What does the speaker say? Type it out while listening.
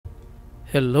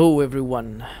Hello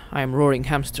everyone, I am Roaring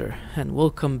Hamster and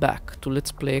welcome back to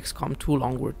Let's Play XCOM 2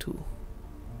 Long War 2.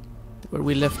 Where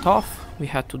we left off, we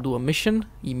had to do a mission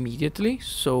immediately,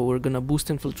 so we're gonna boost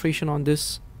infiltration on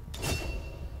this.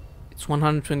 It's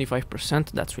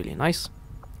 125%, that's really nice.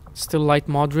 Still light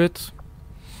moderate.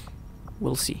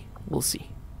 We'll see.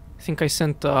 I think I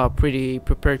sent pretty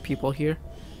prepared people here.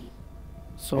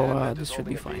 So this should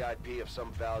be fine. VIP of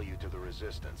some value to the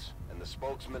resistance, and the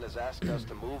spokesman has asked us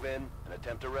to move in and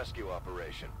attempt a rescue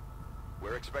operation.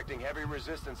 We're expecting heavy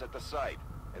resistance at the site,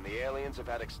 and the aliens have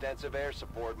had extensive air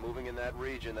support moving in that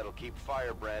region that'll keep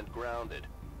Firebrand grounded.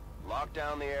 Lock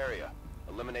down the area,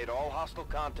 eliminate all hostile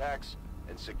contacts,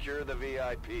 and secure the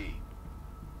VIP.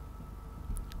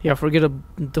 Yeah, forget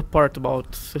the part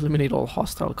about eliminate all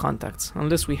hostile contacts,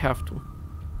 unless we have to.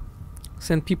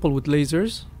 Send people with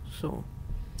lasers, so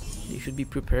you should be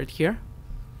prepared here.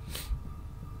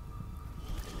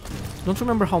 Don't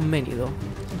remember how many though.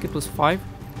 I think it was 5.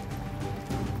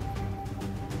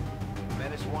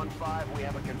 Menace 1-5, we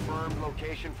have a confirmed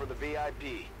location for the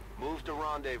VIP. Move to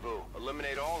rendezvous.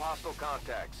 Eliminate all hostile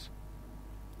contacts.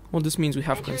 Well, this means we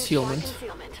have concealment.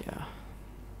 Yeah.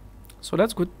 So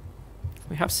that's good.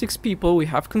 We have 6 people, we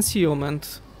have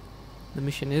concealment. The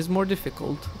mission is more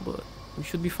difficult, but we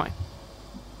should be fine.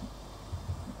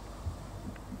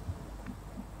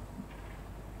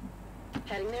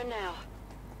 Heading there now.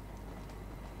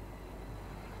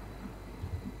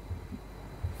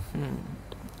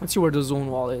 Let's see where the zone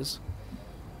wall is.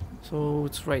 So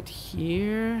it's right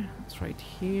here,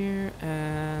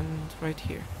 and right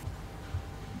here.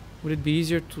 Would it be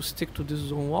easier to stick to this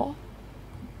zone wall?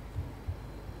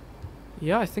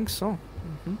 Yeah, I think so.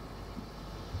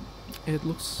 It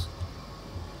looks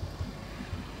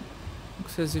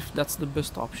as if that's the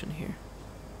best option here.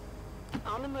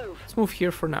 On the move. Let's move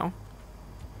here for now.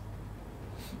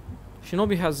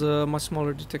 Shinobi has a much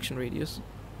smaller detection radius.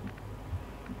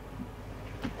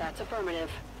 That's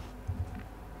affirmative.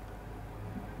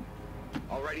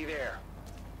 Already there.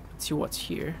 Let's see what's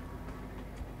here.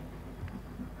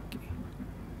 Okay.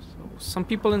 So some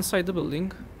people inside the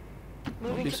building.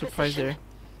 Don't be surprised there.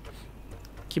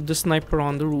 Keep the sniper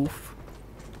on the roof.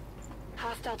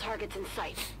 Hostile targets in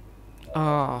sight.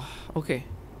 Okay.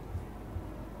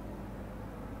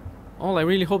 Oh, I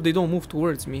really hope they don't move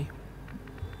towards me.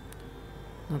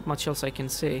 Not much else I can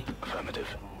say. Affirmative.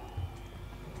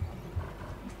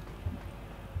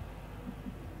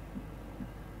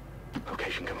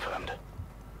 Location confirmed.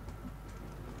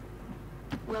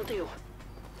 Will do.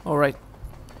 Alright.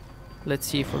 Let's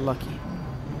see if we're lucky.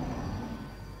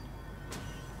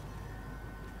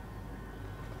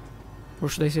 Or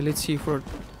should I say, let's see if we're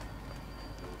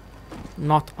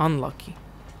not unlucky.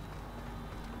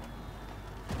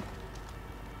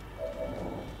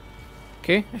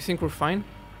 Okay, I think we're fine.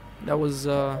 That was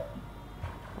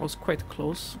quite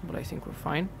close, but I think we're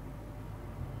fine.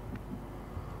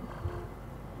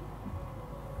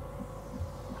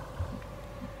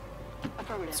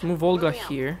 Let's move Olga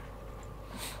here.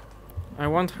 I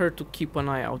want her to keep an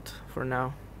eye out for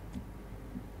now.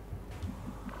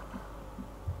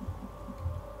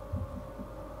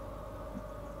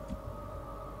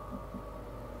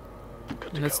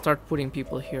 Let's start putting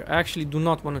people here. I actually do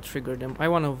not want to trigger them. I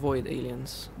want to avoid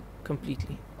aliens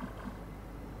completely.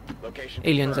 Location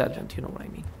Aliens confirmed. Advent, you know what I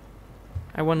mean.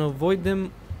 I want to avoid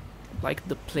them like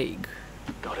the plague.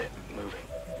 Got it. Moving.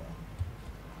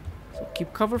 So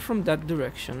keep cover from that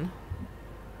direction.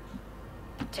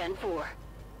 10-4.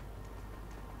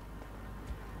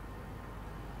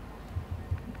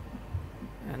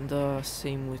 And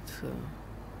same with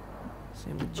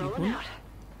Rolling Jihun. out.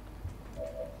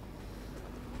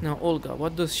 Now Olga,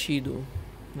 what does she do?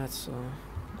 That's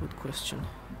a good question.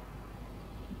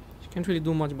 She can't really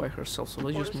do much by herself, so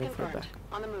let's just Orders move her confirmed.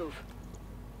 back. On the move.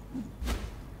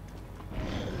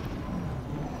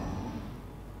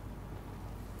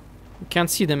 We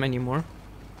can't see them anymore.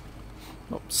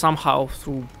 Well, somehow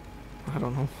through, I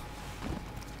don't know,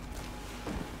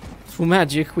 through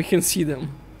magic we can see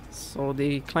them. So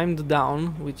they climbed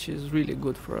down, which is really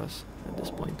good for us at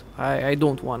this point. I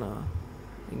don't want to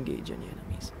engage any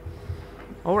enemies.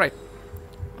 Alright,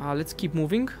 let's keep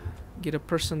moving. Get a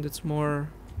person that's more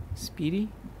speedy.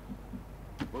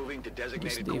 Moving to I guess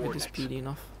designated David is coordinates. speedy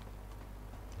enough.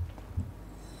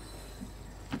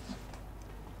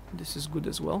 This is good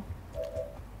as well.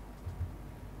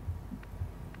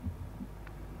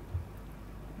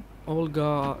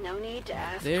 Olga, No need to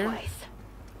ask there. twice.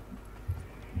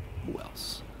 Who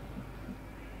else?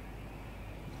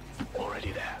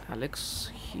 Already there. Alex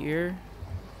here.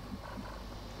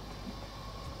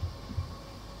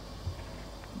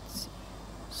 Let's see.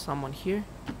 someone here.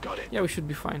 Got it. Yeah, we should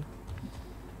be fine.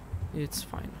 It's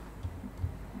fine.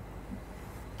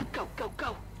 Go, go,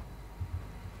 go.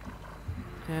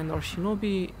 And our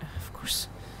shinobi, of course,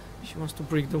 she wants to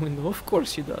break the window. Of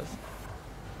course she does.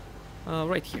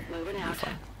 Right here. Moving Be out.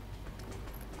 fine.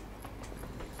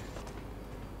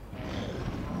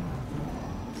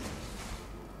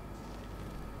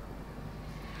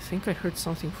 I think I heard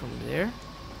something from there.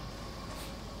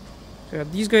 Yeah,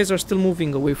 these guys are still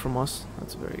moving away from us.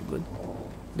 That's very good.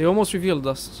 They almost revealed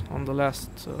us on the last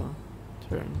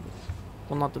turn.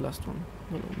 Well, not the last one.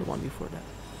 The one before that.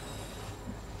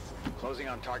 Closing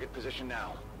on target position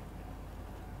now.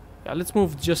 Yeah, let's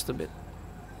move just a bit.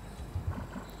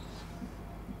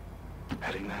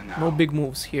 Heading there now. No big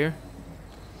moves here.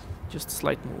 Just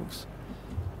slight moves.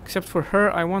 Except for her,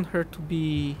 I want her to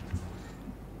be...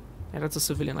 Yeah, that's a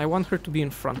civilian. I want her to be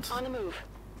in front. On the move.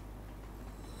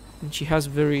 And she has a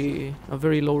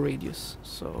very low radius,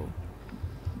 so...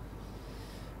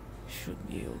 Should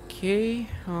be okay.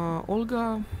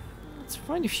 Olga... It's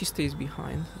fine if she stays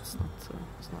behind. It's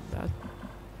not bad.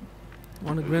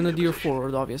 Want a grenadier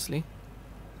forward, obviously.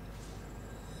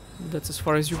 That's as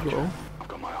far as you go. I've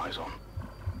got my eyes on.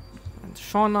 And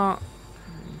Shauna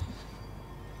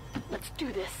Let's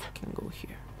do this. can go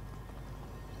here.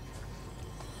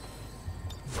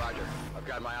 Roger. I've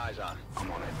got my eyes on. I'm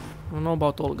on it. I don't know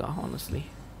about Olga, honestly.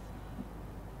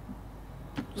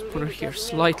 Just put her Moving here to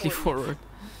slightly designated forward.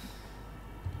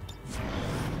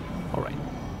 Alright.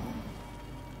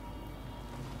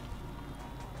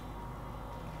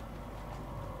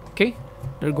 Okay,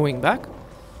 they're going back.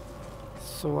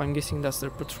 So I'm guessing that's their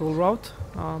patrol route.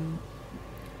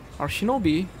 Our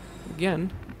shinobi,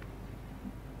 again,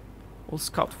 will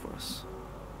scout for us.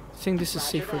 I think this is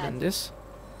Roger safer that. than this.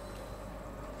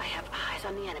 I have eyes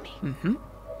on the enemy. Mm-hmm.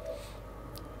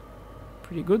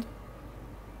 Pretty good.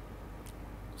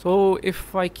 So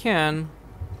if I can...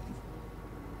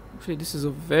 Actually, this is a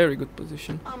very good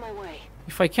position. On my way.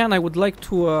 If I can, I would like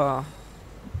to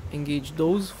engage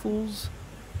those fools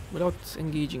without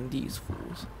engaging these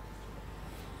fools.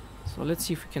 So let's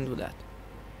see if we can do that.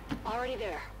 Already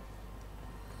there.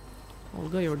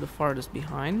 Olga, you're the farthest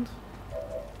behind.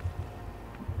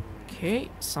 Okay,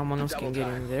 someone else can get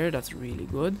in there. That's really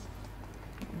good.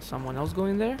 And someone else go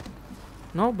in there?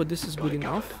 No, but this is good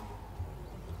enough.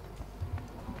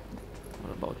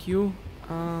 What about you?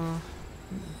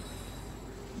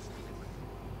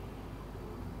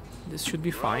 This should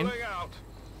be fine.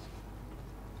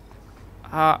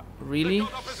 Really?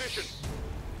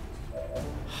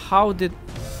 How did...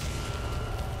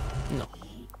 No.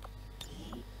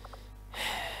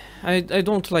 I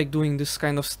don't like doing this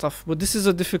kind of stuff, but this is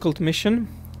a difficult mission.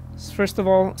 First of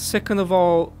all. Second of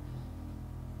all,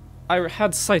 I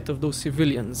had sight of those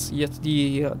civilians, yet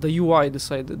the UI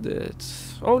decided that...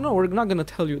 Oh no, we're not gonna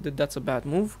tell you that that's a bad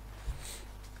move.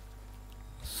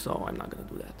 So I'm not gonna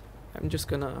do that. I'm just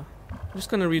gonna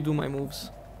redo my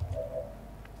moves.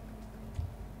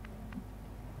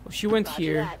 Well, she went Roger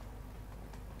here. that.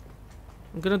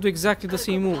 I'm gonna do exactly the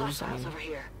same Critical moves. I hostiles mean, over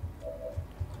here.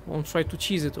 won't try to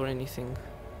cheese it or anything.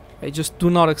 I just do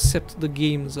not accept the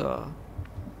game's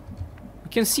we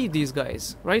can see these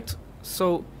guys, right?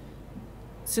 So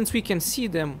since we can see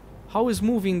them, how is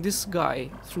moving this guy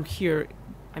through here?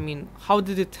 I mean, how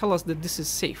did it tell us that this is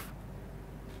safe?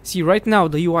 See, right now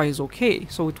the UI is okay,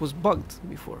 so it was bugged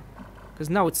before. Because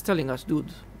now it's telling us,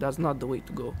 dude, that's not the way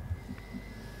to go.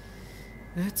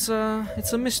 It's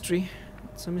a mystery.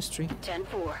 It's a mystery.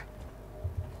 10-4.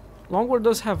 Longwar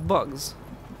does have bugs.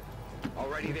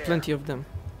 Already there. Plenty of them.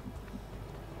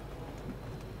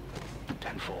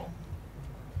 10-4.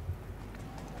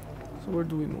 So where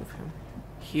do we move him?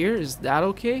 Here? Is that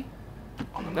okay?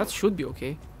 That should be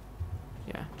okay.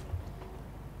 Yeah.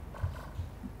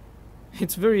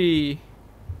 It's very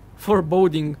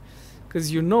foreboding,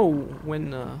 because you know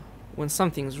when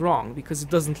something's wrong, because it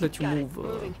doesn't let you Got it. move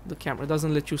Moving. the camera. It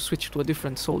doesn't let you switch to a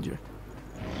different soldier.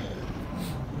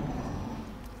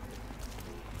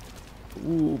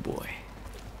 Ooh boy.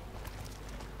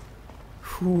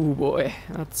 Ooh boy.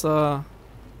 That's a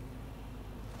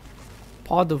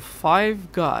pod of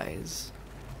 5 guys.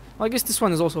 Well, I guess this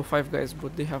one is also 5 guys,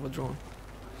 but they have a drone.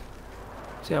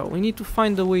 So yeah, we need to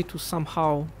find a way to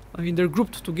somehow... I mean, they're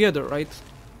grouped together, right?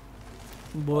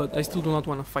 But I still do not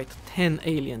want to fight 10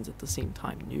 aliens at the same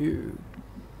time. No.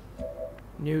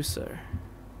 No, sir.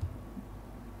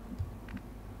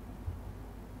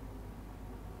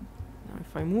 Now,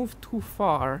 if I move too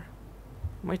far,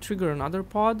 I might trigger another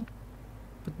pod.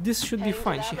 But this should be Heading to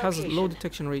fine. that She has a low location.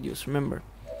 detection radius, remember.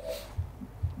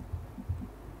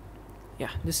 Yeah,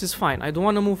 this is fine. I don't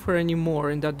want to move her anymore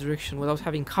in that direction without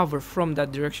having cover from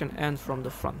that direction and from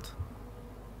the front.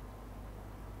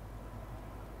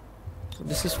 So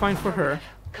this is fine for her.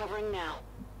 Covering now.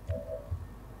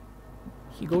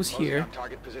 He goes here.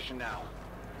 Target position now.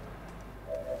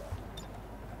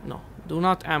 No, do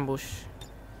not ambush.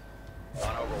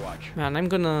 On Overwatch. Man, I'm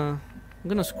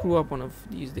gonna screw up one of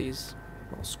these days.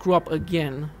 Well, screw up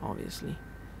again, obviously.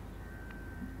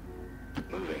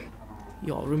 Moving.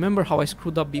 Y'all remember how I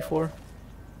screwed up before?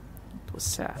 It was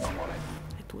sad. I'm on it.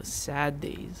 It was sad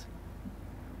days.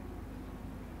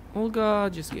 Olga,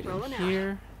 just get in Rolling out.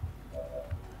 here.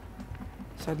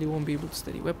 Sadly won't be able to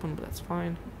steady weapon, but that's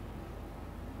fine.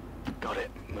 Got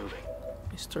it. Moving.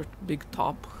 Mr. Big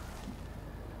Top.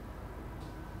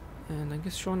 And I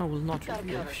guess Shauna will not Got it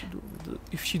reveal covered.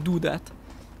 if she do that.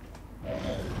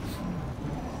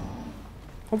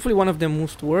 Hopefully one of them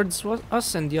moves towards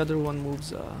us and the other one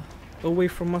moves away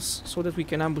from us so that we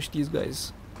can ambush these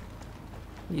guys.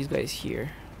 These guys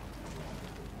here.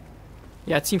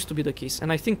 Yeah, it seems to be the case.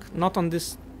 And I think not on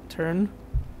this turn,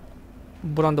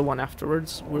 but on the one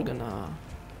afterwards, we're gonna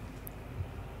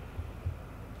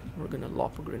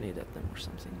lob a grenade at them or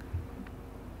something.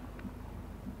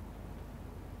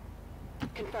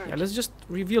 Confirmed. Yeah, let's just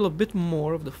reveal a bit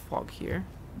more of the fog here.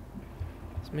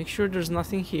 Let's make sure there's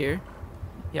nothing here.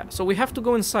 Yeah, so we have to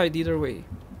go inside either way.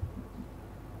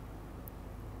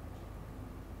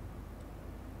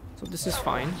 So this is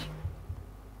fine.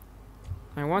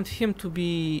 I want him to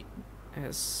be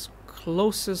as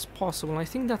close as possible. I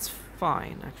think that's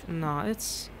fine. Actually, no,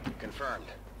 it's Confirmed.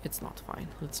 not fine.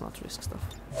 Let's not risk stuff.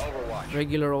 Overwatch.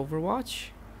 Regular Overwatch.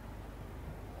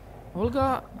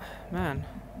 Olga, man.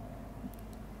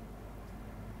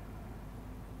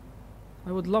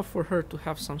 I would love for her to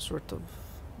have some sort of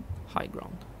high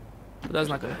ground. But that's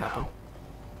not gonna happen.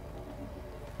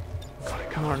 Got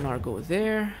it covered. Nar go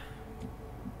there.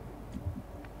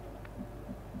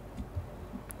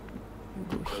 We'll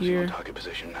go Closing here. on target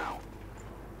position now.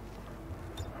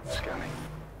 Scanning.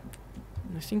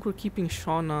 And I think we're keeping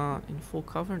Shauna in full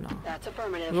cover now. That's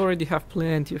affirmative. We already have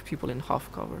plenty of people in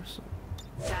half cover, so.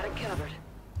 Got it covered.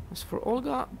 As for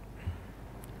Olga,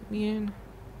 let me in.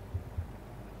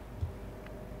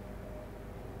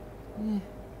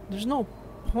 There's no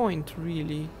point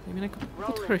really. I mean, I could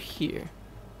put her here.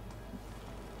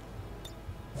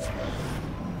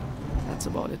 That's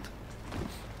about it.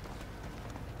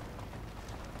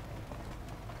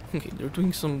 Okay, they're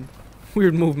doing some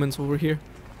weird movements over here.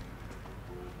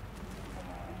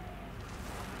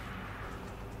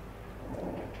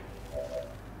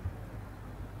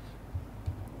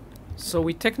 So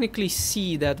we technically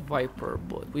see that Viper,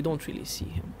 but we don't really see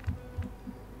him.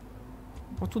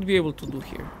 What would we be able to do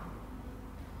here?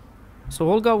 So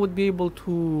Olga would be able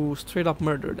to straight up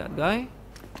murder that guy.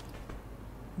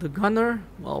 The gunner,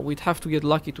 well, we'd have to get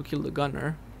lucky to kill the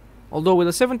gunner. Although with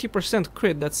a 70%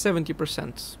 crit, that's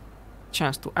 70%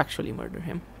 chance to actually murder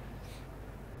him.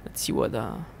 Let's see what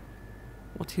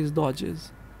his dodge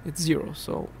is. It's 0,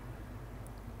 so.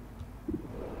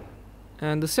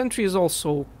 And the sentry is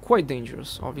also quite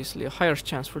dangerous, obviously. A higher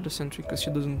chance for the sentry because she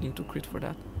doesn't need to crit for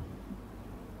that.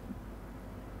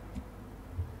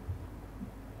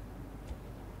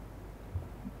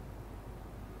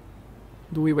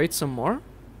 Do we wait some more?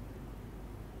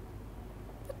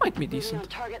 That might be Moving decent. on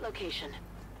target location.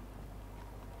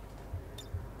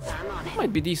 I'm on it.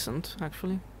 Might be decent,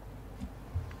 actually.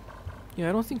 Yeah,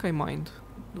 I don't think I mind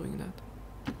doing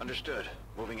that. Understood.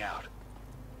 Moving out.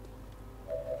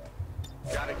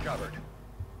 Got it covered.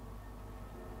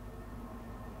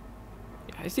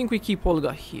 Yeah, I think we keep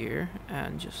Olga here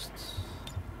and just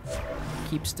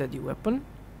keep steady weapon.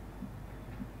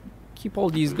 Keep all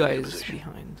these Moving to guys position.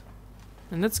 behind.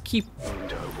 And let's keep Moving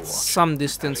to Overwatch. some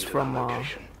distance Heading to that from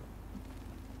location.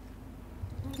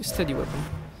 steady weapon.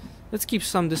 Let's keep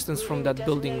some distance from Moving that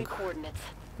building designated coordinates.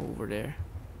 over there.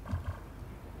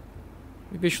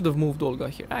 Maybe I should have moved Olga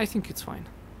here. I think it's fine.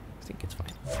 I think it's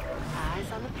fine.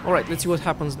 Eyes on the prize. Alright, let's see what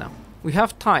happens now. We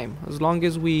have time. As long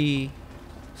as we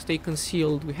stay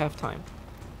concealed, we have time.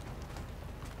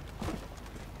 I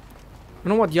don't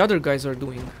know what the other guys are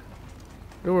doing.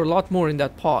 There were a lot more in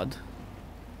that pod.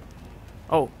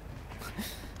 Oh.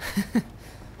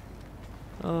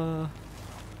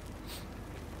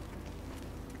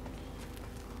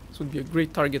 This would be a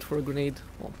great target for a grenade.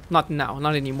 Well, not now,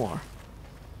 not anymore.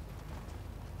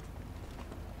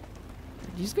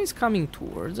 Are these guys coming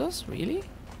towards us? Really?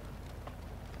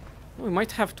 We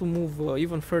might have to move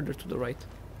even further to the right.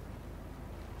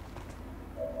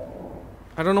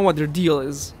 I don't know what their deal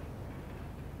is.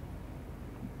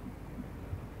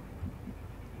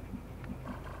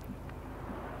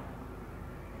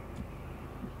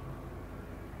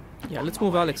 Yeah, let's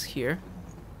move Alex here.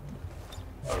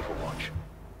 Overwatch.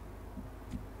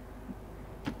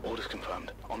 Orders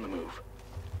confirmed. On the move.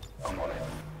 I'm on it.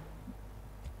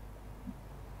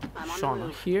 I'm on the Shauna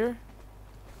move. here.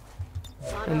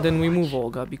 On And then we Overwatch. move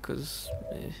Olga because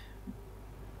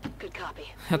Good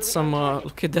copy. that's Moving some on target.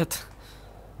 look at that.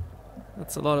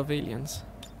 That's a lot of aliens.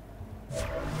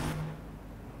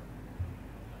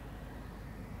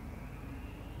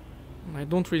 I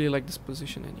don't really like this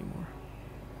position anymore.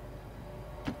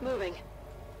 Moving.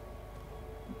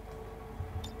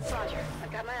 Roger.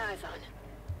 I've got my eyes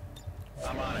on.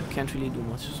 I'm on it. Can't really do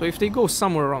much. So if they go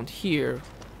somewhere around here,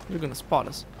 they're gonna spot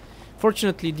us.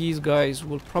 Fortunately, these guys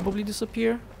will probably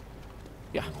disappear.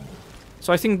 Yeah.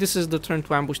 So I think this is the turn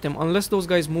to ambush them, unless those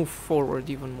guys move forward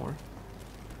even more.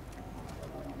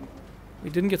 We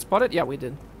didn't get spotted? Yeah, we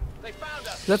did. They found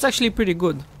us. That's actually pretty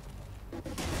good.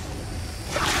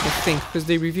 I think, because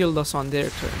they revealed us on their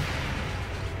turn.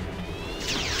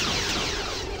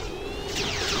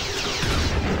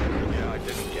 Yeah, I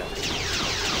didn't get it.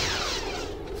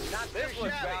 Not this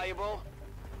looks valuable.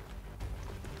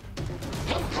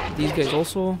 These guys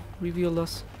also revealed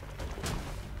us.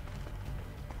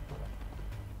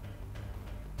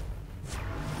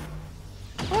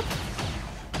 What?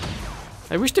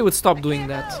 I wish they would stop doing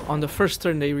that. On the first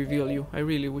turn they reveal you. I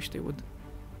really wish they would.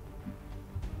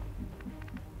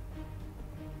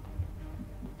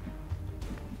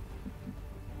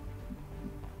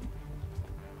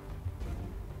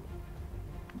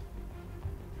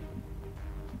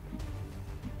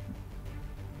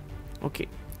 Okay.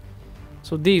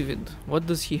 So David, what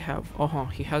does he have?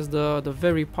 He has the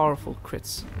very powerful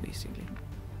crits, basically.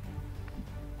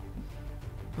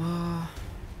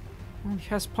 Well, he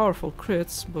has powerful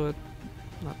crits, but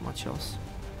not much else.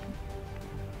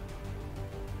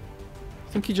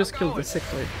 I think he just killed the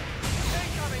sectoid.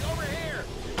 Incoming over here.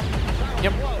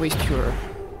 Yep, waste your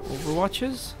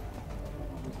overwatches.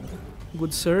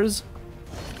 Good sirs.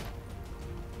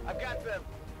 I've got the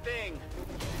thing.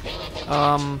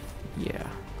 Yeah.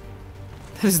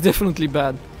 That is definitely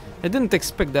bad. I didn't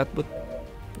expect that, but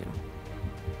you know.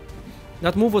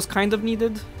 That move was kind of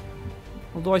needed.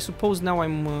 Although I suppose now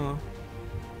I'm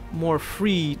more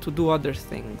free to do other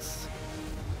things.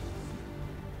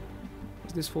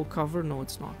 Is this full cover? No,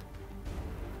 it's not.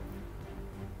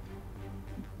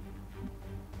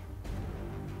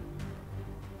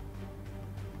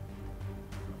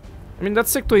 I mean, that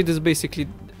sectoid is basically...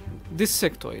 This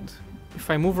sectoid. If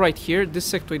I move right here, this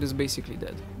sectoid is basically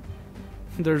dead.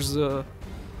 There's no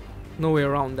way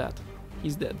around that.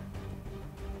 He's dead.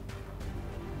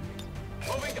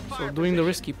 Moving to So fire doing the position.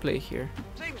 risky play here.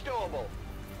 Seems doable.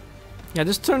 Yeah,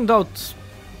 this turned out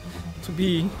to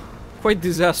be quite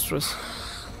disastrous.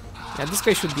 Yeah, this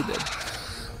guy should be dead.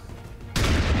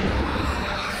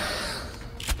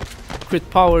 Crit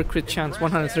power, crit chance,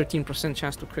 113%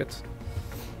 chance to crit.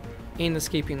 Ain't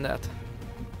escaping that.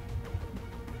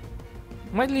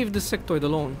 Might leave this sectoid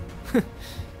alone.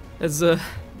 As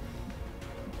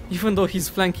even though he's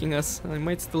flanking us, I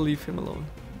might still leave him alone.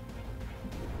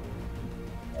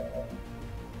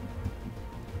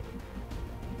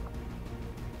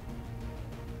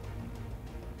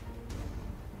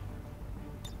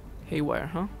 Haywire,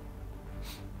 huh?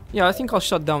 Yeah, I think I'll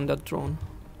shut down that drone.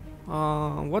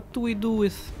 What do we do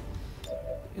with...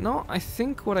 You know, I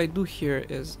think what I do here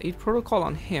is 8 protocol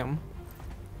on him.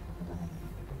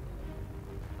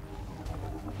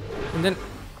 And then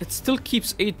it still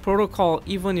keeps 8 protocol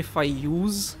even if I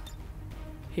use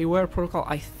Haywire protocol,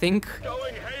 I think.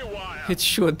 Going haywire. It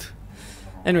should.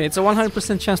 Anyway, it's a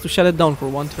 100% chance to shut it down for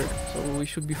 1 turn, so we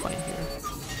should be fine here.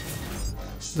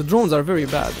 The drones are very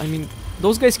bad. I mean,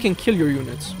 those guys can kill your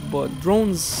units, but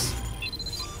drones...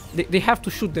 They have to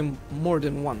shoot them more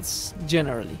than once,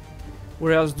 generally.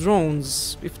 Whereas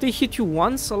drones, if they hit you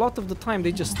once, a lot of the time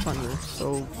they just stun you,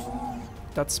 so...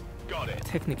 That's Got it.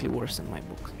 technically worse in my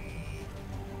book.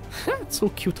 It's so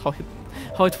cute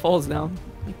how it falls down.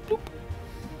 Like, bloop.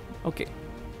 Okay.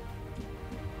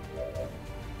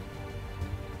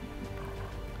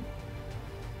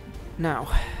 Now.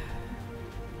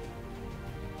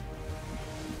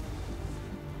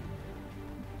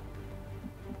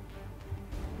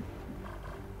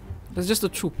 That's just a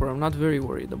trooper. I'm not very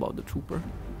worried about the trooper.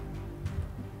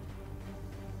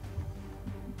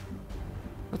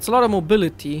 That's a lot of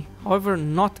mobility, however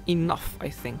not enough, I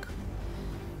think.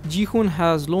 Ji-hoon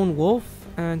has Lone Wolf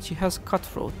and she has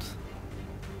Cutthroat.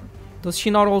 Does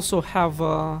she not also have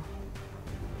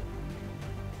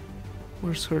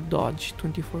where's her dodge?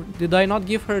 24. Did I not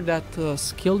give her that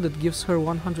skill that gives her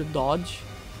 100 dodge?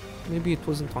 Maybe it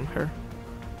wasn't on her.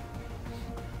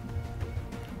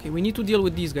 Okay, we need to deal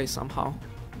with these guys somehow.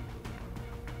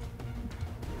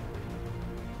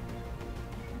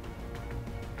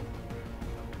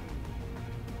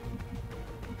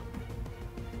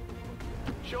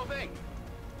 Sure thing.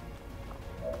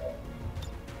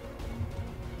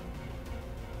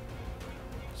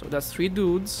 So that's 3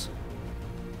 dudes.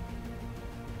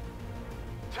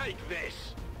 Take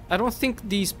this. I don't think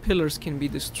these pillars can be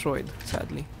destroyed,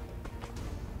 sadly.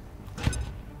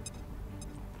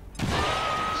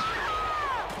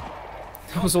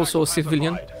 That was also a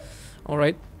civilian.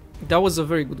 Alright. That was a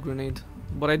very good grenade.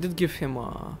 But I did give him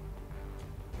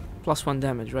 +1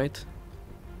 damage, right?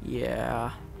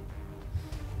 Yeah.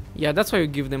 Yeah, that's why you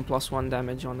give them +1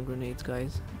 damage on the grenades,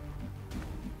 guys.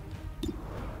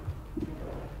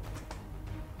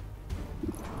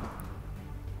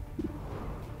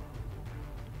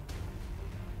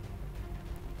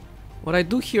 What I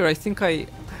do here, I think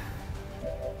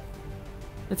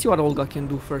let's see what Olga can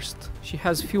do first. She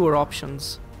has fewer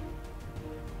options.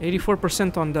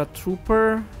 84% on that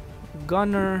trooper,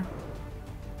 gunner.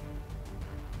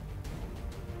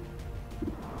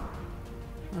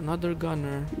 Another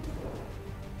gunner.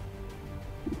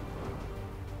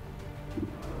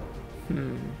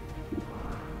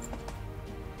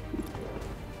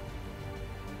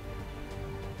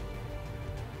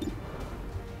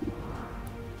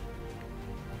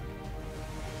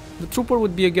 The trooper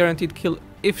would be a guaranteed kill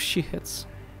if she hits.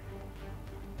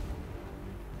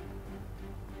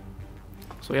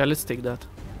 So yeah, let's take that.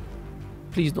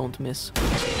 Please don't miss.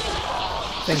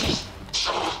 Thank you.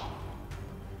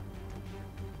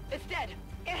 It's dead.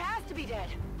 It has to be dead.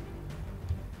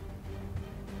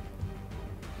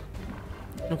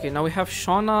 Okay, now we have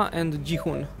Shauna and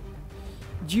Jihun.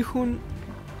 Jihun,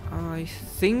 I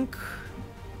think...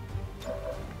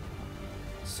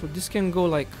 So this can go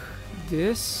like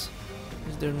this.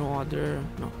 Is there no other...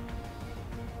 No.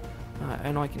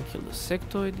 I know I can kill the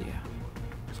sectoid, yeah.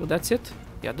 So that's it?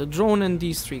 Yeah, the drone and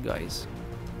these 3 guys.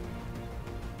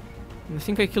 And I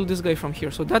think I killed this guy from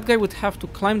here. So that guy would have to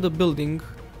climb the building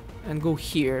and go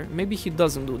here. Maybe he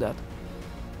doesn't do that.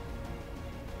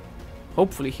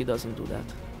 Hopefully he doesn't do that.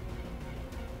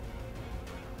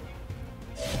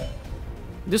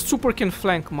 This trooper can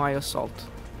flank my assault.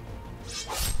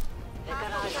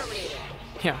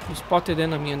 Yeah, you spotted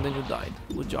enemy and then you died.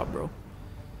 Good job, bro.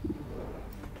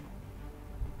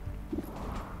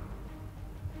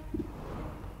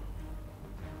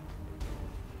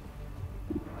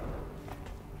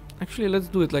 Actually, let's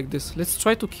do it like this. Let's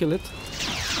try to kill it.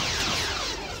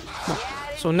 No.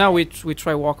 So now we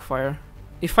try walkfire.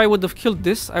 If I would have killed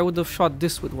this, I would have shot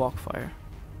this with walkfire.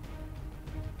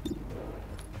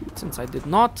 Since I did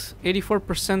not,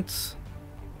 84%.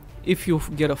 If you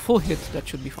get a full hit, that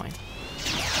should be fine.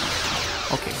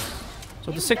 Okay.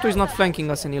 So the sector is not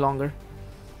flanking us any longer.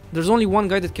 There's only one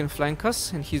guy that can flank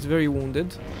us, and he's very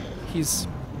wounded. His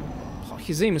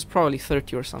aim is probably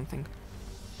 30 or something.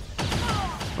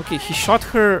 Okay, he shot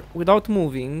her without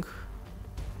moving.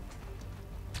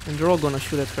 And they're all gonna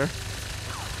shoot at her.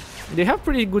 They have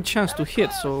pretty good chance to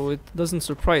hit, so it doesn't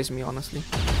surprise me, honestly.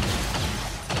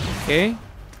 Okay.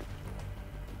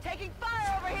 Taking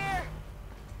fire over here.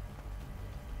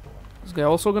 This guy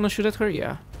also gonna shoot at her?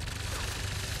 Yeah.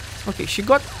 Okay, she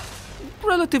got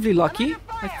relatively lucky,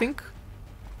 I think.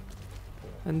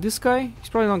 And this guy, he's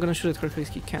probably not gonna shoot at her because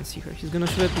he can't see her. He's gonna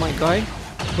shoot at my guy,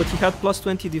 but he had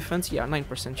 +20 defense. Yeah,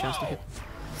 9% chance to hit.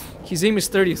 His aim is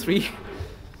 33.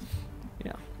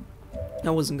 Yeah,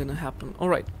 that wasn't gonna happen.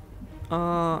 Alright.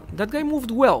 That guy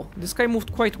moved well. This guy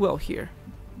moved quite well here.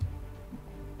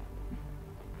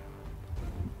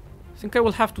 I think I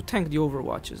will have to tank the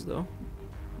overwatches though.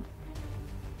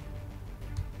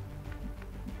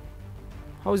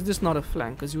 How is this not a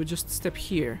flank? Because you would just step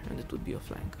here and it would be a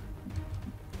flank.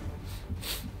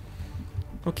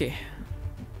 Okay.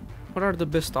 What are the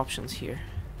best options here?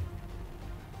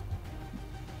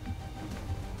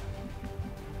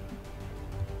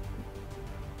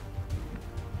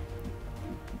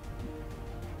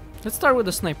 Let's start with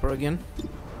the sniper again.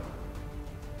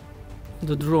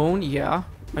 The drone, yeah.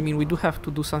 I mean, we do have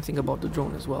to do something about the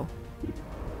drone as well.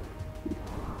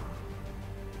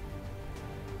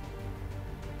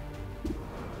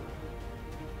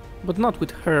 But not with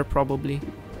her, probably.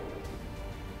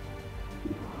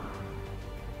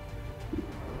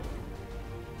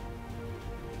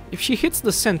 If she hits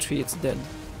the sentry, it's dead.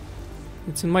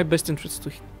 It's in my best interest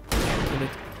to kill it.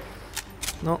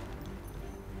 No.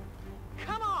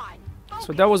 Come on.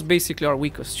 So that was basically our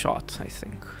weakest shot, I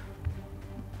think.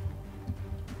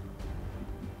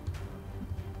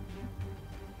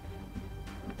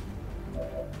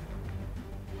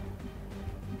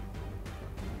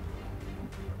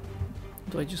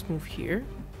 Do I just move here?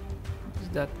 Is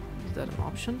that an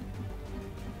option?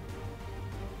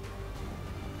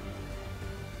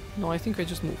 No, I think I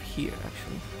just move here,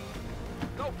 actually.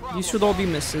 These should all be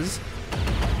misses.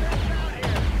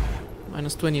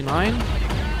 Minus 29.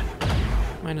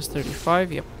 Minus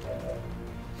 35, yep.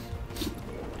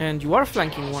 And you are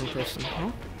flanking one person,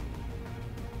 huh?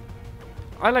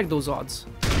 I like those odds.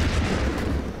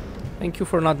 Thank you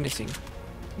for not missing.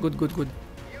 Good, good, good.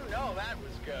 You know that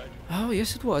was good. Oh,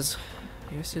 yes it was.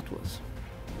 Yes it was.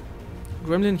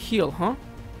 Gremlin heal, huh?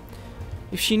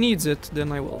 If she needs it,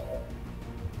 then I will.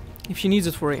 If she needs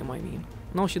it for aim, I mean.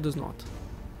 No, she does not.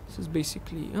 This is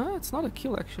basically... it's not a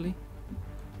kill, actually.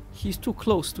 He's too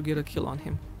close to get a kill on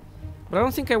him. But I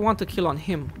don't think I want a kill on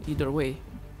him, either way.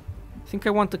 I think I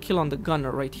want a kill on the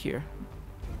gunner right here.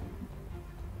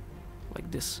 Like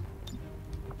this.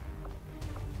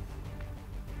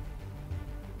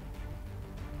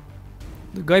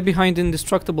 The guy behind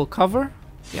indestructible cover?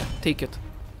 Yeah, take it.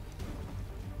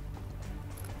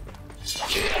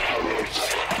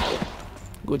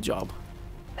 Good job.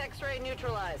 X-ray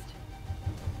neutralized.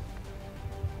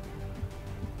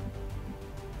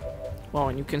 Wow,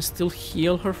 and you can still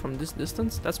heal her from this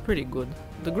distance? That's pretty good.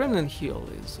 The gremlin heal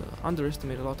is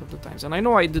underestimated a lot of the times. And I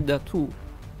know I did that too,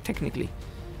 technically.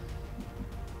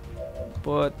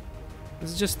 But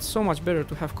it's just so much better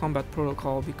to have combat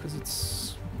protocol because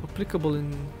it's applicable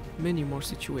in many more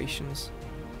situations.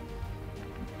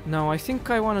 Now, I think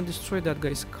I want to destroy that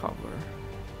guy's cover.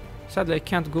 Sadly, I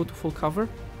can't go to full cover.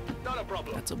 Not a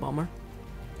problem. That's a bummer.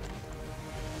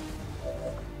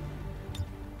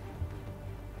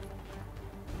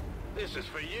 This is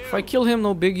for you. If I kill him,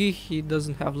 no biggie, he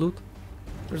doesn't have loot.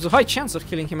 There's a high chance of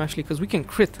killing him actually, because we can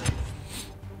crit.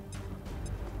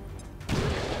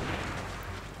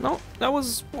 No, that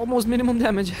was almost minimum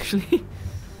damage actually.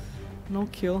 No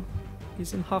kill.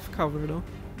 He's in half cover though.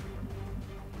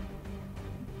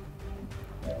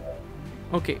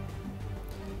 Okay.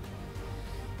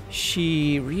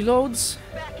 She reloads.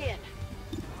 Back in.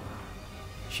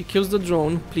 She kills the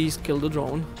drone. Please kill the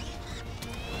drone.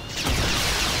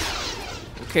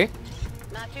 Okay.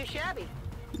 Not too shabby.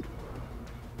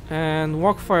 And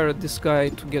walk fire at this guy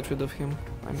to get rid of him.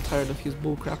 I'm tired of his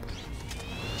bullcrap.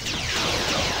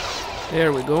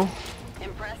 There we go.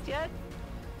 Impressed yet?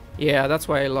 Yeah, that's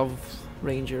why I love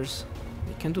Rangers.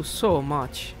 They can do so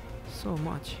much. So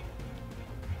much.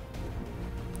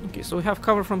 Okay, so we have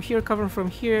cover from here, cover from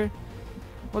here.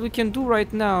 What we can do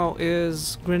right now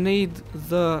is grenade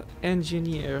the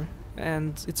engineer.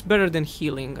 And it's better than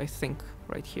healing, I think,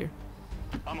 right here.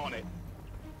 I'm on it.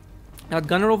 That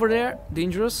gunner over there,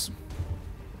 dangerous.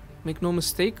 Make no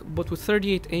mistake, but with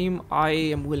 38 aim, I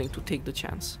am willing to take the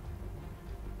chance.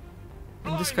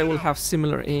 And this guy will have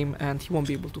similar aim and he won't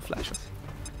be able to flash us.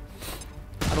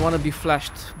 I don't want to be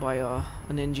flashed by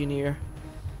an engineer,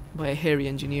 by a hairy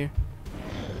engineer.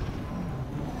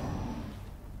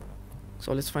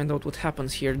 So let's find out what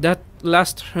happens here. That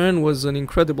last turn was an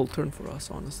incredible turn for us,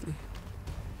 honestly.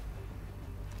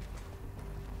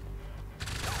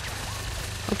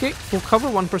 Okay, full cover,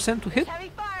 1% to hit.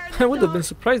 Heavy fire. I would have been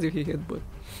surprised if he hit, but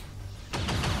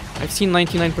I've seen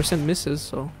 99% misses,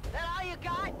 so That all you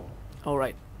got?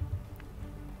 alright.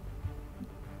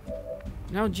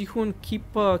 Now Ji-hoon, keep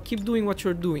doing what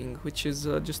you're doing, which is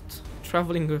just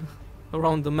traveling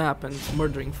around the map and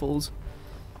murdering fools.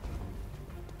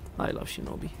 I love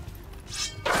Shinobi.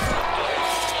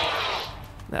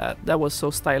 That was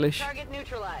so stylish. Target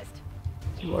neutralized.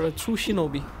 You are a true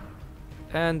Shinobi.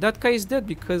 And that guy is dead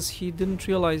because he didn't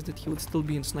realize that he would still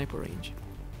be in sniper range.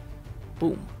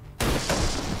 Boom.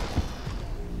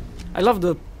 I love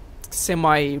the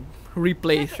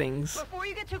semi-replay things. Before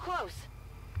you get too close.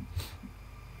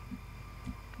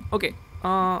 Okay,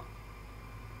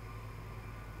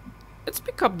 let's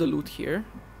pick up the loot here.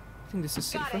 I think this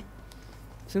is Got safer. it.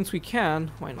 Since we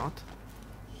can, why not?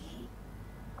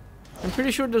 I'm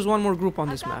pretty sure there's one more group on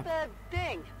this I got map. the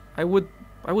thing. I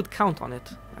would count on it,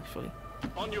 actually.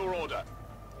 On your order.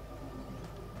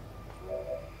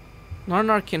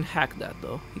 Narnar can hack that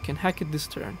though. He can hack it this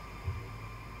turn.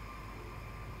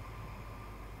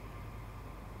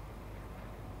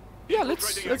 Yeah,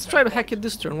 let's try to hack it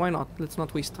this turn. Why not? Let's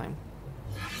not waste time.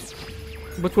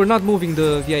 But we're not moving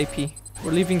the VIP.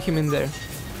 We're leaving him in there,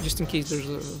 just in case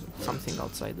there's something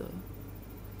outside.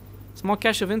 Small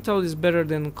cache of intel is better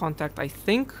than contact, I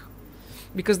think,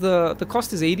 because the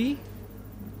cost is 80.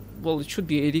 Well, it should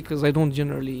be 80 because I don't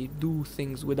generally do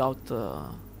things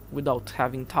without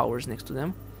having towers next to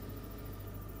them.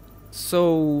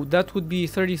 So that would be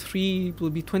 33, it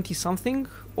would be 20 something,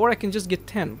 or I can just get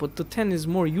 10, but the 10 is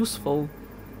more useful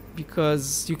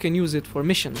because you can use it for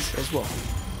missions as well.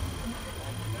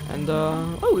 And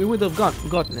oh, we would have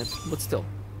gotten it, but still.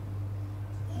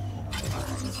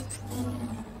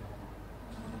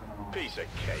 Piece of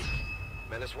cake.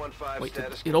 Menace 1-5 Wait,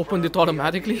 status it opened it confirmed.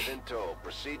 automatically? PCPs in tow.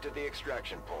 Proceed to the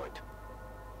extraction point.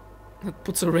 That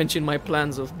puts a wrench in my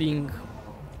plans of being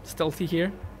stealthy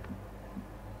here.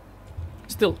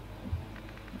 Still,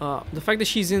 the fact that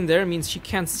she's in there means she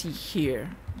can't see here.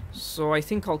 So I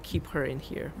think I'll keep her in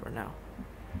here for now.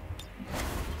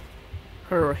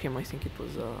 Her or him, I think it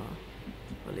was a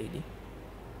lady.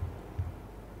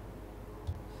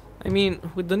 I mean,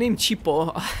 with the name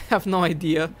Chipo, I have no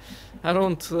idea. I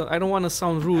don't want to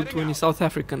sound rude to any South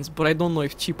Africans, but I don't know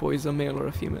if Chipo is a male or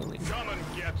a female name. Come and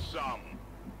get some.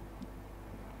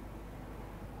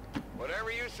 Whatever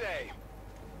you say.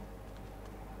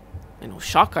 I know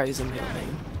Shaka is a male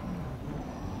name.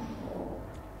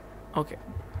 Okay.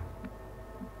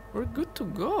 We're good to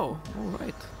go.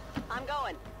 Alright. I'm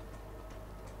going.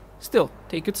 Still,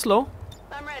 take it slow.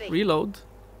 I'm ready. Reload.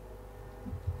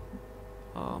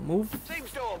 Move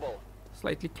Seems doable.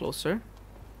 slightly closer.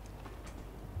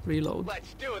 Reload.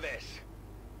 Let's do this.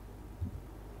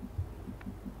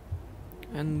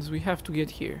 And we have to get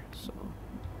here, so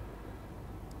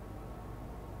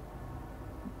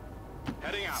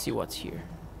Heading out. let's see what's here.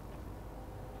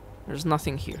 There's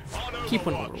nothing here. On Keep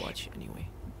on Overwatch. Overwatch anyway.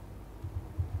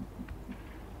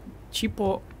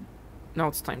 Chipo, now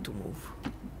it's time to move.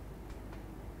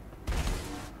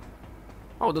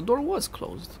 Oh, the door was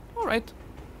closed. Alright.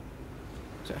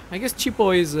 So, I guess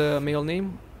Chipo is a male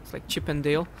name. It's like Chip and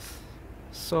Dale.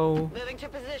 So, Moving to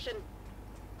position.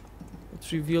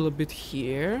 let's reveal a bit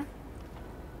here.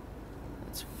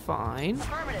 That's fine.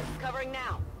 Affirmative. Covering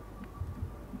now.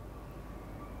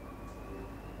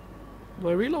 Do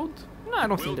I reload? No, I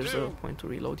don't think Will there's do. a point to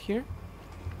reload here.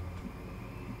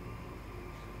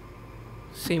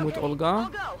 Same with Okay, Olga. I'll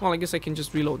go. Well, I guess I can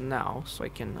just reload now, so I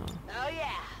can Oh yeah.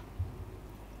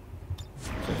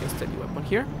 steady weapon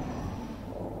here.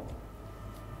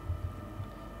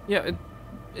 Yeah,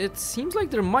 it seems like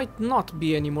there might not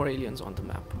be any more aliens on the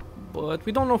map, but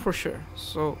we don't know for sure.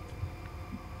 So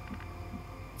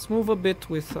let's move a bit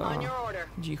with On your order.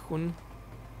 Ji-hoon.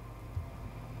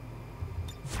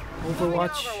 Moving to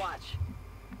Overwatch. Overwatch.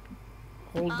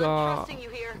 I'm Olga. trusting you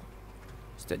here.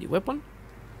 Steady weapon.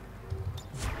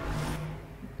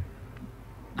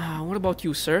 What about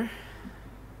you, sir?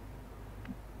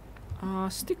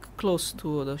 Stick close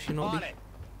to the On shinobi. it.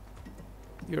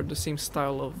 You're the same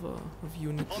style of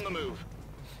unit. On the move.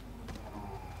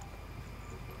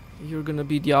 You're gonna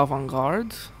be the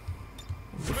avant-garde,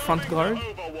 the front guard,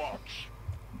 Moving to Overwatch.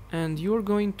 and you're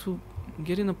going to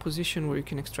get in a position where you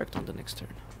can extract on the next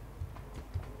turn.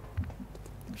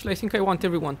 Actually, I think I want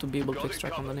everyone to be able to Got it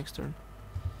extract on the covered. next turn.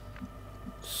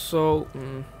 So,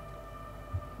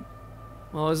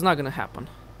 well, it's not gonna happen.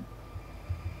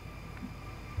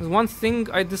 There's one thing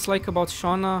I dislike about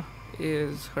Shauna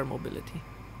is her mobility.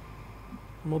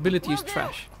 Mobility is Will do.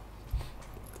 trash.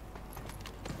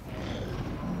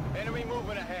 Enemy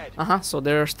moving ahead. So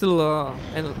there are still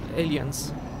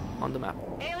aliens on the map.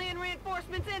 Alien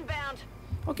reinforcements inbound.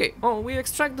 Okay, oh, we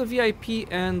extract the VIP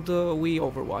and we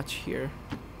overwatch here.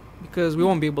 Because we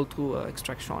won't be able to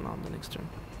extract Shauna on the next turn.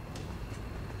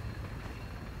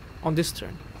 On this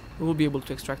turn. We will be able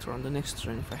to extract her on the next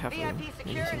turn if I have VIP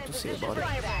secure anything and in to say position about for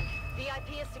it. Evac.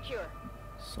 VIP is secure.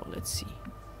 So let's see.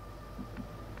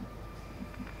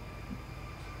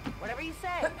 Whatever you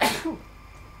say.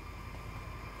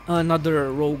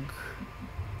 Another rogue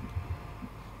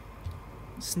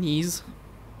sneeze.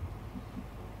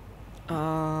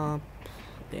 Damn.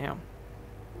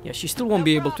 Yeah, she still won't No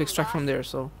be able to problem, extract from boss. there,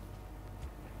 so.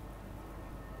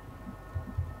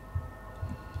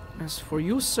 As for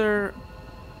you, sir,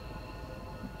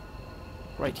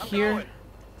 right I'm here. going.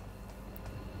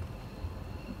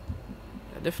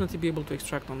 Yeah, definitely be able to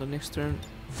extract on the next turn.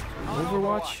 On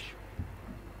Overwatch.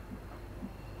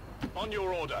 On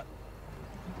your order.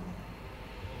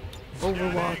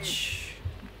 Overwatch.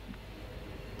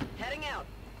 Heading out.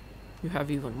 You have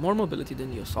even more mobility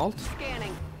than the assault,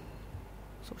 Scanning.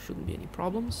 so shouldn't be any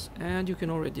problems. And you can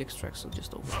already extract, so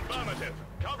just Overwatch. Affirmative.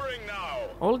 Covering now.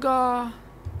 Olga.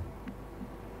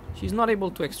 She's not able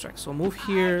to extract, so move I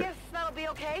here. guess that'll be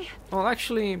okay. Well,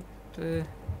 actually, it's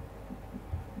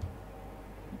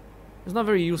not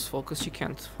very useful because she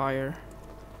can't fire.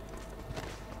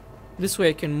 This way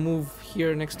I can move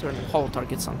here next turn and hollow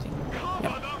target something. Cover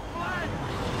Yeah. the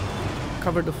flank.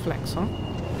 Cover the flanks, huh?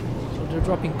 So they're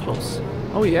dropping close.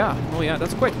 Oh yeah,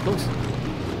 that's quite close.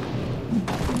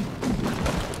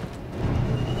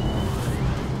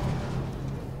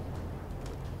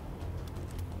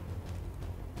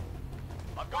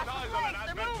 I've got eyes on an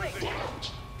They're advent moving.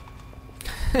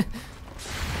 position.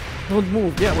 Don't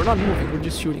move. Yeah, we're not moving. We're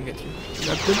just shooting at you. Is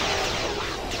that good?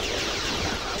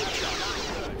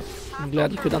 I'm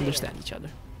glad you could understand each other.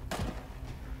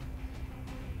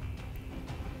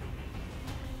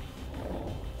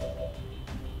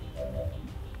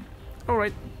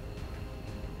 Alright.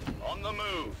 On the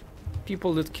move.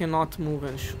 People that cannot move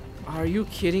and are you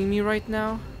kidding me right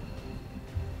now?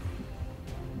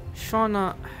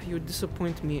 Shauna, you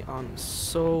disappoint me on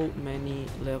so many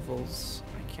levels.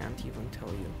 I can't even tell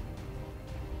you.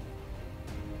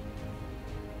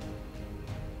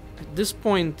 At this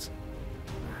point,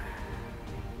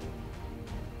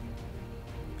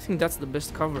 I think that's the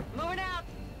best cover. Moving out.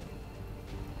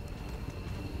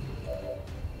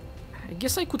 I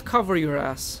guess I could cover your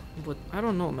ass, but I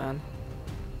don't know, man.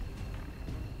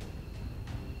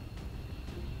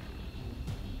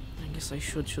 I guess I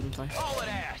should, shouldn't I? Solid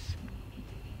ass.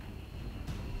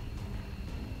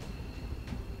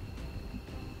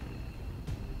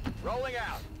 Rolling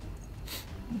out.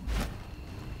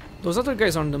 Those other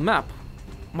guys on the map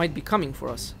might be coming for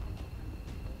us.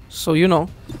 So, you know,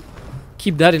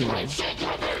 keep that in mind.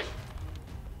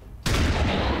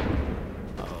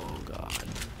 Oh god.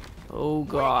 Oh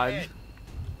god.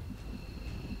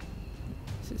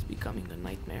 This is becoming a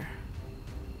nightmare.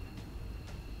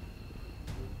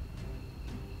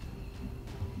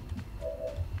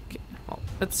 Okay, well,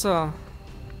 let's yeah,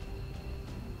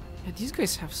 these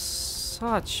guys have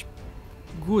such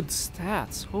good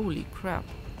stats. Holy crap.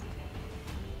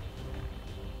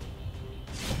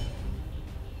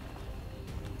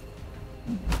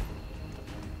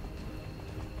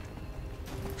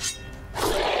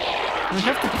 I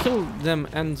have to kill them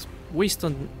and waste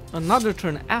another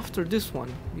turn after this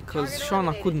one because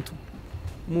Shauna couldn't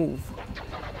move.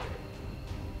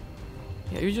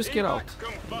 Yeah, you just get out. Yes.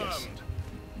 Confirmed.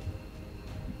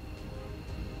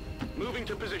 Moving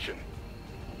to position.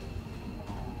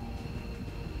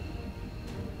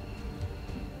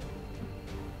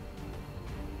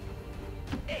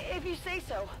 If you say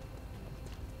so.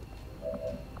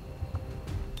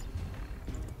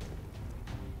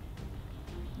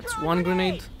 That's one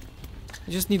grenade.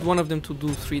 I just need one of them to do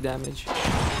 3 damage.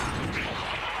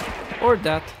 Or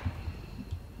that.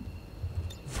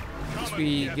 As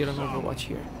we get an overwatch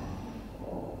here.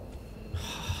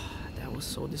 That was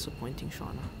so disappointing,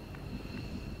 Shauna.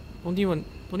 Don't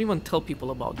even tell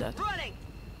people about that. Running.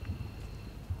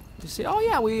 You say, oh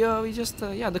yeah, we just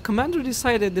yeah, the commander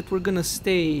decided that we're gonna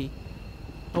stay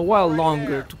a while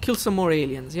longer to kill some more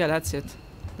aliens. Yeah, that's it.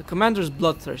 The commander's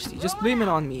bloodthirsty. Just blame it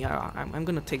on me. I'm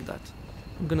gonna take that.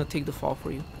 I'm gonna take the fall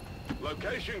for you.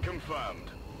 Location confirmed.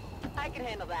 I can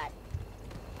handle that.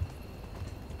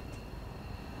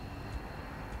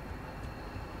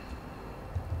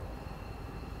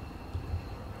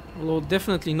 Although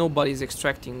definitely nobody's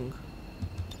extracting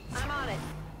I'm on it.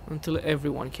 until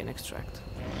everyone can extract.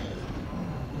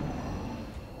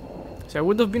 So I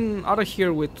would have been out of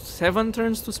here with 7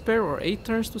 turns to spare or 8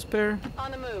 turns to spare.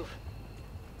 On the move.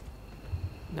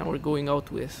 Now we're going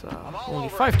out with all only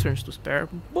over 5 turns to spare,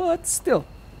 but still.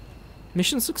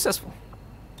 Mission successful.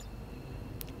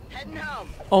 Heading home.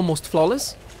 Almost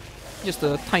flawless. Just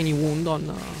a tiny wound on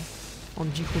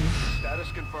Jikun.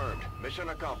 Status confirmed. Mission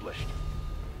accomplished.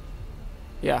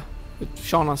 Yeah, with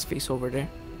Shauna's face over there.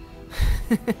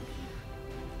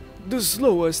 The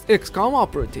slowest XCOM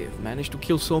operative managed to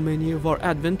kill so many of our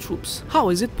Advent troops. How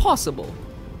is it possible?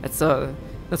 That's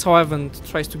how Advent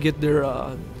tries to get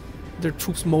their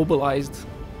troops mobilized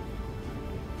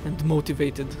and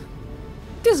motivated.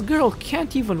 This girl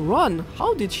can't even run.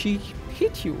 How did she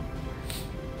hit you?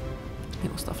 You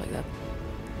know, stuff like that.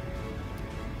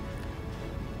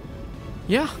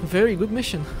 Yeah, very good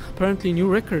mission. Apparently new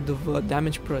record of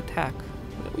damage per attack.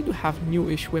 We do have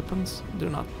new-ish weapons. They're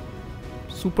not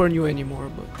super new anymore,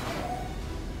 but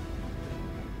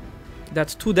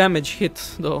that's 2 damage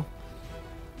hit though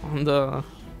on the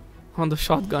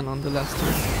shotgun on the last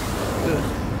turn. Ugh.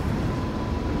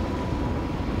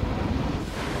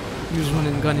 Use run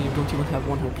and gun and you don't even have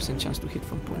 100% chance to hit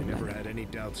from point Never blank. had any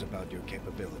doubts about your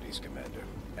capabilities, Commander.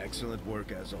 Excellent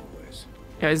work as always.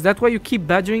 Yeah, is that why you keep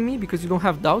badgering me? Because you don't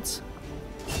have doubts?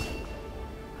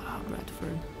 Ah,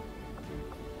 Bradford.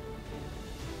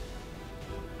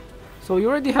 So you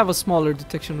already have a smaller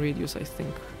detection radius, I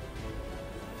think.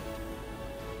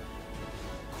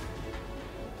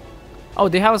 Oh,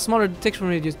 they have a smaller detection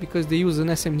radius because they use an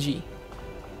SMG.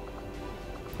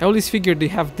 I always figured they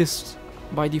have this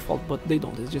by default, but they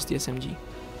don't. It's just the SMG.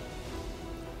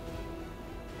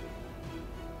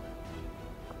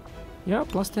 Yeah,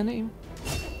 plus 10 aim.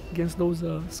 Against those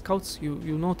scouts,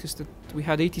 you noticed that we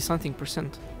had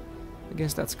 80-something%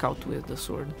 against that scout with the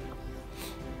sword.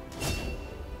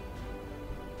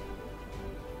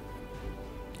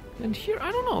 And here,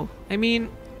 I don't know. I mean,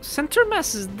 Center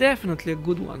mass is definitely a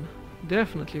good one.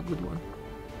 Definitely a good one.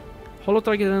 Holo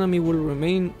target enemy will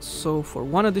remain so for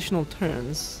 1 additional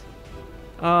turns.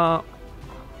 How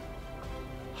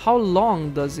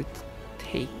long does it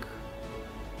take?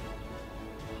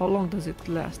 How long does it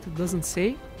last? It doesn't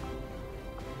say.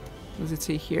 Does it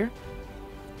say here?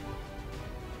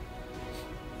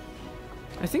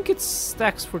 I think it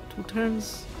stacks for 2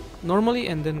 turns normally,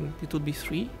 and then it would be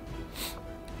 3.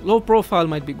 Low profile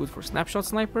might be good for snapshot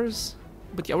snipers.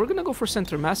 But yeah, we're gonna go for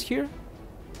center mass here.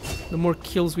 The more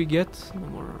kills we get, the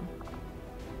more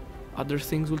other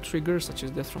things will trigger, such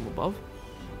as death from above.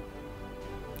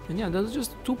 And yeah, that's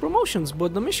just 2 promotions,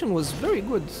 but the mission was very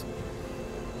good.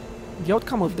 The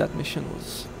outcome of that mission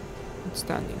was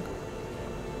outstanding.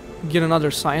 Get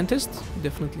another scientist.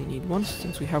 Definitely need one,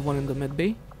 since we have one in the med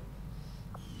bay.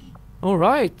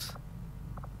 Alright.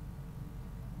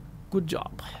 Good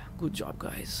job. Good job,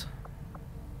 guys.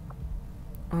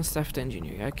 Unstaffed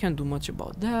engineering. I can't do much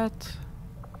about that.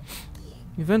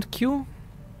 Event queue.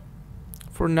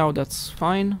 For now, that's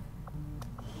fine.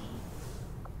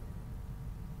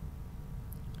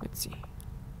 Let's see.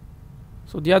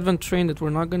 So the advent train that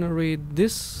we're not gonna raid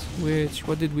this, which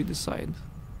what did we decide?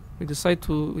 We decided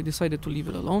to leave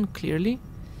it alone, clearly.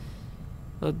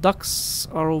 The ducks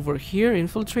are over here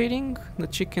infiltrating. The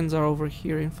chickens are over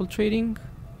here infiltrating.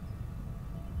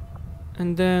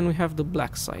 And then we have the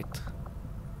black site.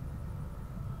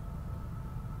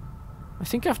 I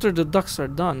think after the ducks are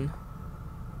done...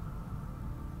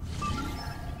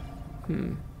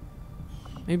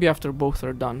 Maybe after both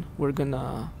are done, we're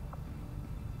gonna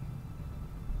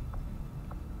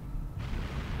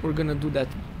do that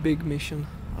big mission.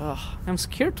 I'm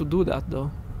scared to do that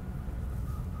though.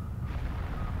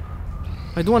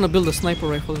 I do want to build a sniper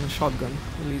rifle and a shotgun,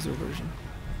 the laser version.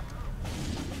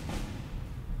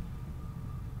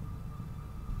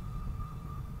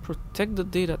 Protect the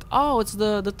data. Oh, it's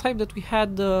the type that we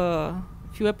had a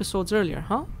few episodes earlier,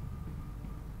 huh?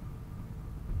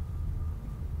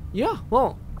 Yeah,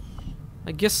 well,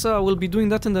 I guess we'll be doing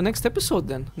that in the next episode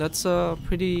then. That's a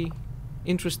pretty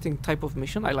interesting type of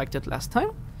mission. I liked it last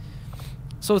time.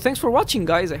 So thanks for watching,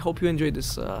 guys. I hope you enjoyed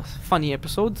this funny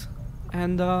episode.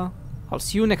 And I'll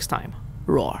see you next time.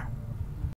 Roar.